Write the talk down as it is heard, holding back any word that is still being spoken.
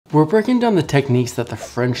We're breaking down the techniques that the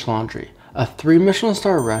French Laundry, a 3 Michelin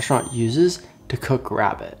star restaurant, uses to cook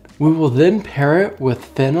rabbit. We will then pair it with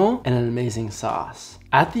fennel and an amazing sauce.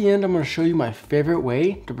 At the end, I'm going to show you my favorite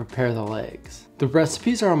way to prepare the legs. The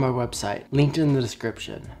recipes are on my website, linked in the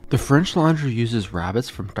description. The French Laundry uses rabbits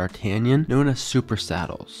from D'Artagnan known as super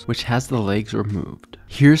saddles, which has the legs removed.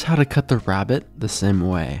 Here's how to cut the rabbit the same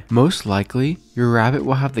way. Most likely, your rabbit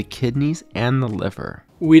will have the kidneys and the liver.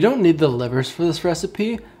 We don't need the livers for this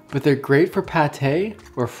recipe, but they're great for pate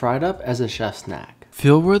or fried up as a chef snack.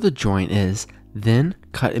 Feel where the joint is, then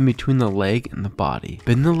cut in between the leg and the body.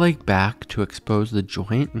 Bend the leg back to expose the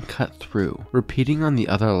joint and cut through, repeating on the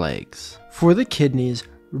other legs. For the kidneys,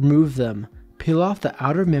 remove them, peel off the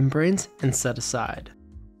outer membranes and set aside.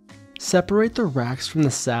 Separate the racks from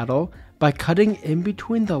the saddle by cutting in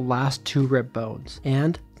between the last 2 rib bones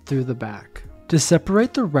and through the back. To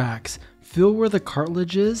separate the racks, feel where the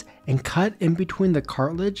cartilage is and cut in between the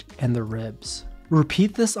cartilage and the ribs.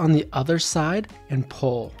 Repeat this on the other side and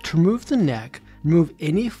pull. To remove the neck, remove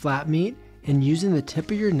any flat meat and using the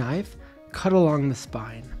tip of your knife, cut along the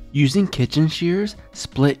spine. Using kitchen shears,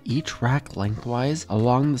 split each rack lengthwise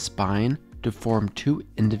along the spine to form 2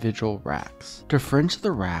 individual racks. To French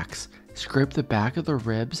the racks, scrape the back of the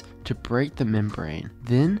ribs to break the membrane.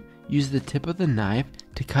 Then use the tip of the knife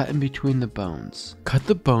to cut in between the bones. Cut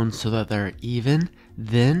the bones so that they're even,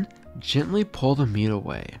 then gently pull the meat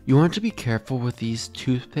away. You want to be careful with these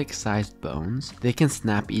toothpick-sized bones. They can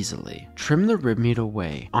snap easily. Trim the rib meat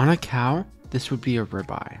away. On a cow, this would be a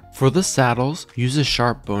ribeye. For the saddles, use a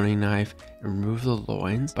sharp boning knife and remove the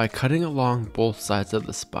loins by cutting along both sides of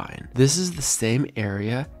the spine. This is the same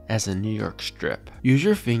area as a New York strip. Use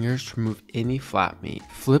your fingers to remove any flat meat.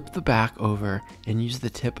 Flip the back over and use the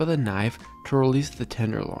tip of the knife to release the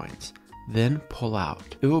tenderloins. Then pull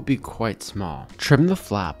out. It will be quite small. Trim the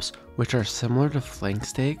flaps, which are similar to flank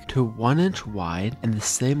steak, to 1 inch wide and the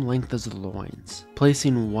same length as the loins,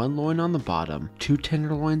 placing 1 loin on the bottom, 2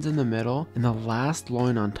 tenderloins in the middle, and the last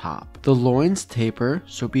loin on top. The loins taper,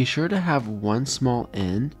 so be sure to have 1 small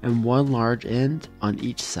end and 1 large end on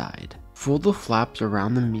each side. Fold the flaps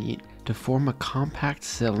around the meat to form a compact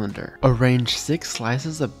cylinder. Arrange 6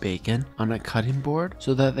 slices of bacon on a cutting board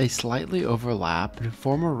so that they slightly overlap and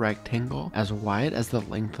form a rectangle as wide as the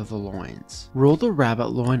length of the loins. Roll the rabbit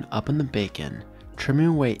loin up in the bacon, trimming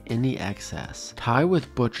away any excess. Tie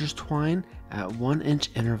with butcher's twine at 1 inch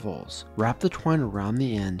intervals. Wrap the twine around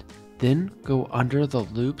the end, then go under the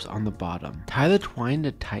loops on the bottom. Tie the twine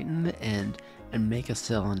to tighten the end and make a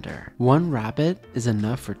cylinder. 1 rabbit is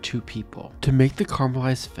enough for 2 people. To make the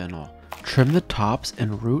caramelized fennel, trim the tops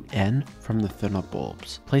and root end from the fennel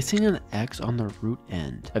bulbs, placing an X on the root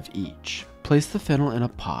end of each. Place the fennel in a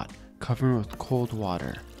pot, covering with cold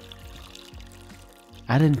water.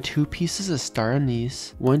 Add in 2 pieces of star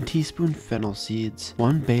anise, 1 teaspoon fennel seeds,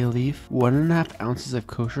 1 bay leaf, 1.5 ounces of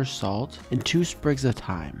kosher salt, and 2 sprigs of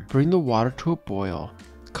thyme. Bring the water to a boil,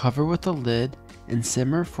 cover with a lid, and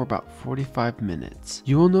simmer for about 45 minutes.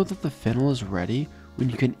 You will know that the fennel is ready when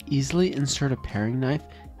you can easily insert a paring knife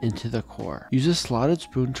into the core. Use a slotted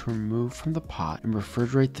spoon to remove from the pot and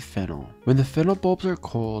refrigerate the fennel. When the fennel bulbs are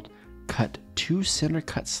cold, cut 2 center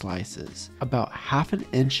cut slices, about 1/2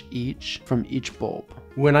 inch each from each bulb.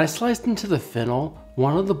 When I sliced into the fennel,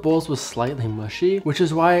 one of the bulbs was slightly mushy, which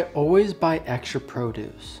is why I always buy extra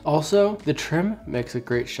produce. Also, the trim makes a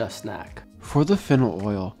great chef snack. For the fennel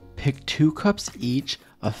oil, pick 2 cups each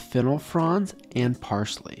of fennel fronds and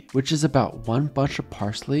parsley, which is about 1 bunch of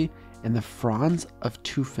parsley and the fronds of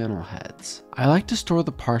 2 fennel heads. I like to store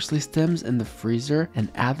the parsley stems in the freezer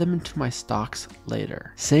and add them into my stocks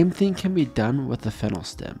later. Same thing can be done with the fennel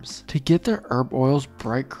stems. To get the herb oils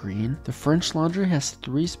bright green, the French Laundry has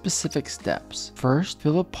 3 specific steps. First,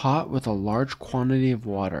 fill a pot with a large quantity of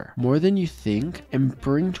water, more than you think, and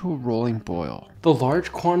bring to a rolling boil. The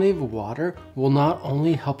large quantity of water will not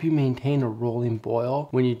only help you maintain a rolling boil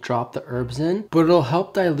when you drop the herbs in, but it'll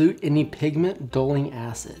help dilute any pigment dulling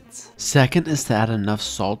acids. Second is to add enough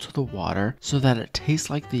salt to the water so that it tastes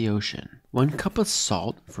like the ocean. 1 cup of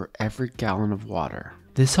salt for every gallon of water.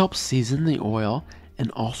 This helps season the oil and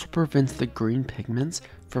also prevents the green pigments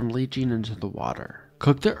from leaching into the water.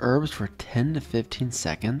 Cook the herbs for 10 to 15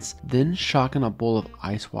 seconds, then shock in a bowl of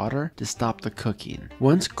ice water to stop the cooking.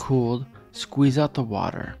 Once cooled, squeeze out the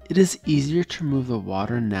water. It is easier to remove the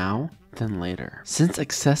water now than later. Since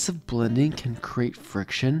excessive blending can create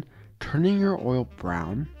friction, turning your oil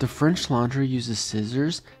brown, the French Laundry uses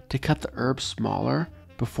scissors to cut the herbs smaller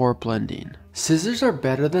before blending. Scissors are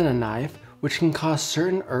better than a knife, which can cause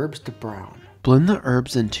certain herbs to brown. Blend the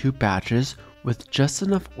herbs in 2 batches with just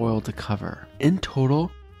enough oil to cover. In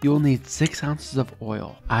total, You will need 6 ounces of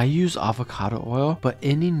oil. I use avocado oil, but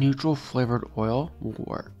any neutral flavored oil will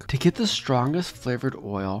work. To get the strongest flavored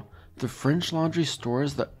oil, the French Laundry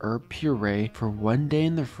stores the herb puree for 1 day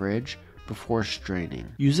in the fridge before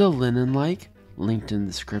straining. Use a linen-like, linked in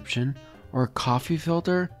the description, or a coffee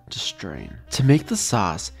filter to strain. To make the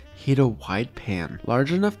sauce, heat a wide pan,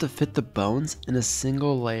 large enough to fit the bones in a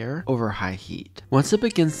single layer over high heat. Once it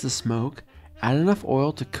begins to smoke, add enough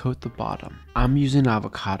oil to coat the bottom. I'm using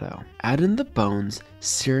avocado. Add in the bones,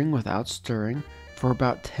 searing without stirring for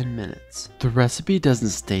about 10 minutes. The recipe doesn't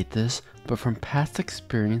state this, but from past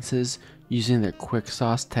experiences using their quick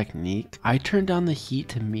sauce technique, I turn down the heat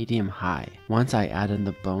to medium-high once I add in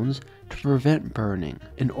the bones to prevent burning.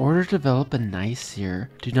 In order to develop a nice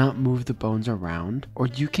sear, do not move the bones around, or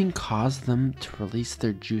you can cause them to release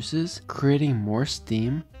their juices, creating more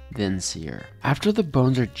steam than sear. After the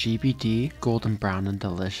bones are GBD, golden brown and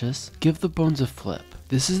delicious, give the bones a flip.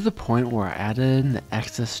 This is the point where I added in the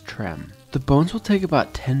excess trim. The bones will take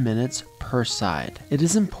about 10 minutes per side. It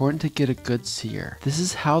is important to get a good sear. This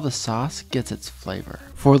is how the sauce gets its flavor.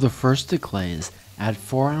 For the first deglaze, add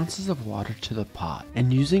 4 ounces of water to the pot,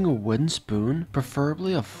 and using a wooden spoon,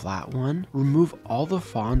 preferably a flat one, remove all the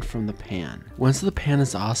fond from the pan. Once the pan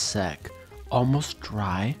is all sec, almost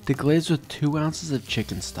dry, deglaze with 2 ounces of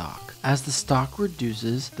chicken stock. As the stock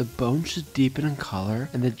reduces, the bone should deepen in color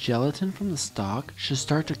and the gelatin from the stock should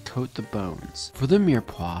start to coat the bones. For the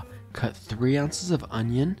mirepoix, cut 3 ounces of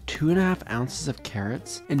onion, 2.5 ounces of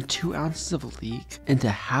carrots, and 2 ounces of leek into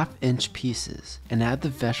 1/2-inch pieces, and add the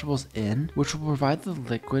vegetables in, which will provide the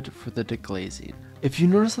liquid for the deglazing. If you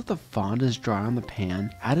notice that the fond is dry on the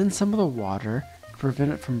pan, add in some of the water to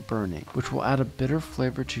prevent it from burning, which will add a bitter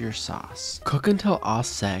flavor to your sauce. Cook until all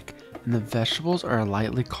sec and the vegetables are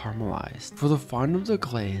lightly caramelized. For the fond of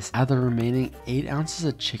glaze, add the remaining 8 ounces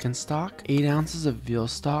of chicken stock, 8 ounces of veal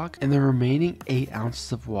stock, and the remaining 8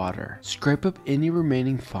 ounces of water. Scrape up any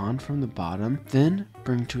remaining fond from the bottom, then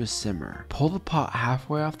bring to a simmer. Pull the pot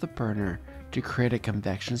halfway off the burner to create a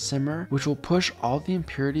convection simmer, which will push all the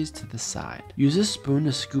impurities to the side. Use a spoon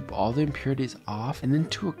to scoop all the impurities off and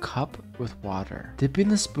into a cup with water. Dipping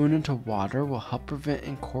the spoon into water will help prevent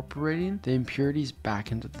incorporating the impurities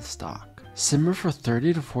back into the stock. Simmer for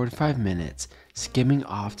 30 to 45 minutes, skimming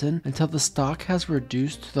often until the stock has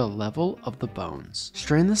reduced to the level of the bones.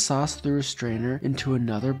 Strain the sauce through a strainer into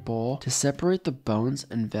another bowl to separate the bones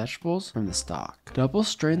and vegetables from the stock. Double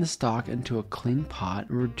strain the stock into a clean pot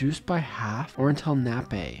and reduce by half or until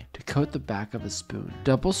nappe to coat the back of a spoon.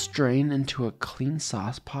 Double strain into a clean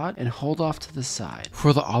sauce pot and hold off to the side.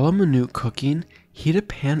 For the a la minute cooking, heat a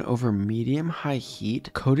pan over medium-high heat,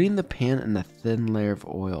 coating the pan in a thin layer of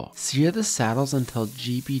oil. Sear the saddles until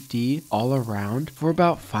GBD all around for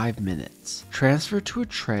about 5 minutes. Transfer to a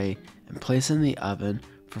tray and place in the oven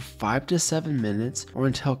for 5 to 7 minutes or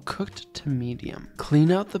until cooked to medium.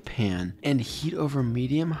 Clean out the pan and heat over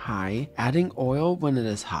medium-high, adding oil when it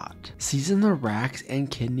is hot. Season the racks and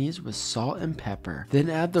kidneys with salt and pepper, then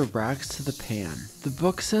add the racks to the pan. The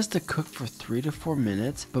book says to cook for 3 to 4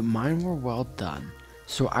 minutes, but mine were well done,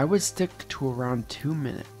 so I would stick to around 2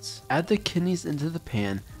 minutes. Add the kidneys into the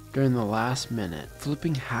pan during the last minute,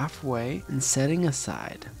 flipping halfway and setting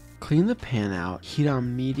aside. Clean the pan out, heat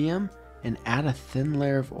on medium, and add a thin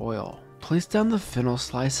layer of oil. Place down the fennel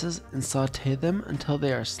slices and saute them until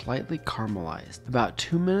they are slightly caramelized, about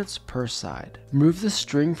 2 minutes per side. Remove the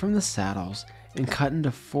string from the saddles and cut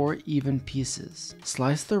into 4 even pieces.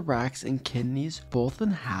 Slice the racks and kidneys both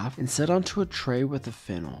in half and set onto a tray with the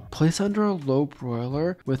fennel. Place under a low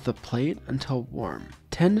broiler with the plate until warm.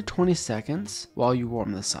 10 to 20 seconds while you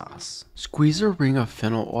warm the sauce. Squeeze a ring of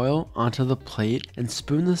fennel oil onto the plate and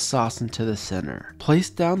spoon the sauce into the center. Place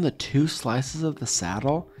down the 2 slices of the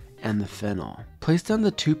saddle and the fennel. Place down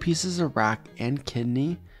the 2 pieces of rack and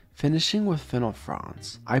kidney, finishing with fennel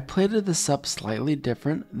fronds. I plated this up slightly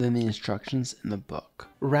different than the instructions in the book.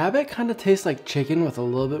 Rabbit kind of tastes like chicken with a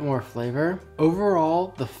little bit more flavor.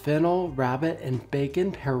 Overall, the fennel, rabbit, and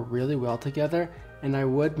bacon pair really well together, and I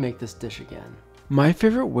would make this dish again. My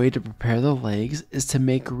favorite way to prepare the legs is to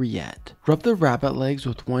make rillette. Rub the rabbit legs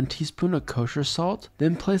with 1 teaspoon of kosher salt,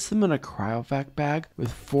 then place them in a cryovac bag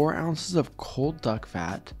with 4 ounces of cold duck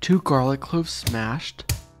fat, 2 garlic cloves smashed,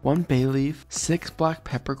 1 bay leaf, 6 black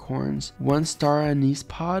peppercorns, 1 star anise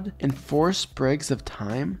pod, and 4 sprigs of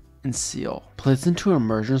thyme, and seal. Place into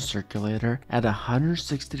immersion circulator at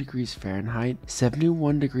 160 degrees Fahrenheit,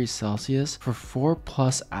 71 degrees Celsius for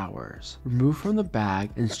 4+ hours. Remove from the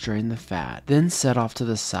bag and strain the fat, then set off to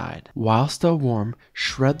the side. While still warm,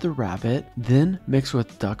 shred the rabbit, then mix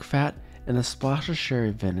with duck fat and a splash of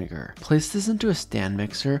sherry vinegar. Place this into a stand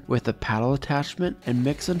mixer with a paddle attachment and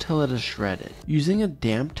mix until it is shredded. Using a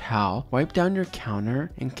damp towel, wipe down your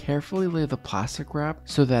counter and carefully lay the plastic wrap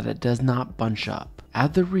so that it does not bunch up.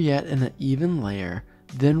 Add the rillette in an even layer,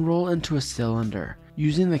 then roll into a cylinder,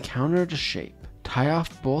 using the counter to shape. Tie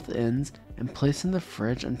off both ends and place in the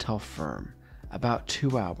fridge until firm, about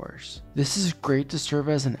 2 hours. This is great to serve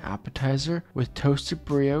as an appetizer with toasted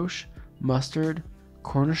brioche, mustard,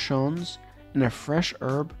 cornichons, and a fresh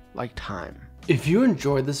herb like thyme. If you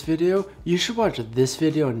enjoyed this video, you should watch this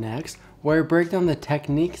video next, where I break down the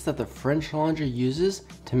techniques that the French Laundry uses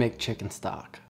to make chicken stock.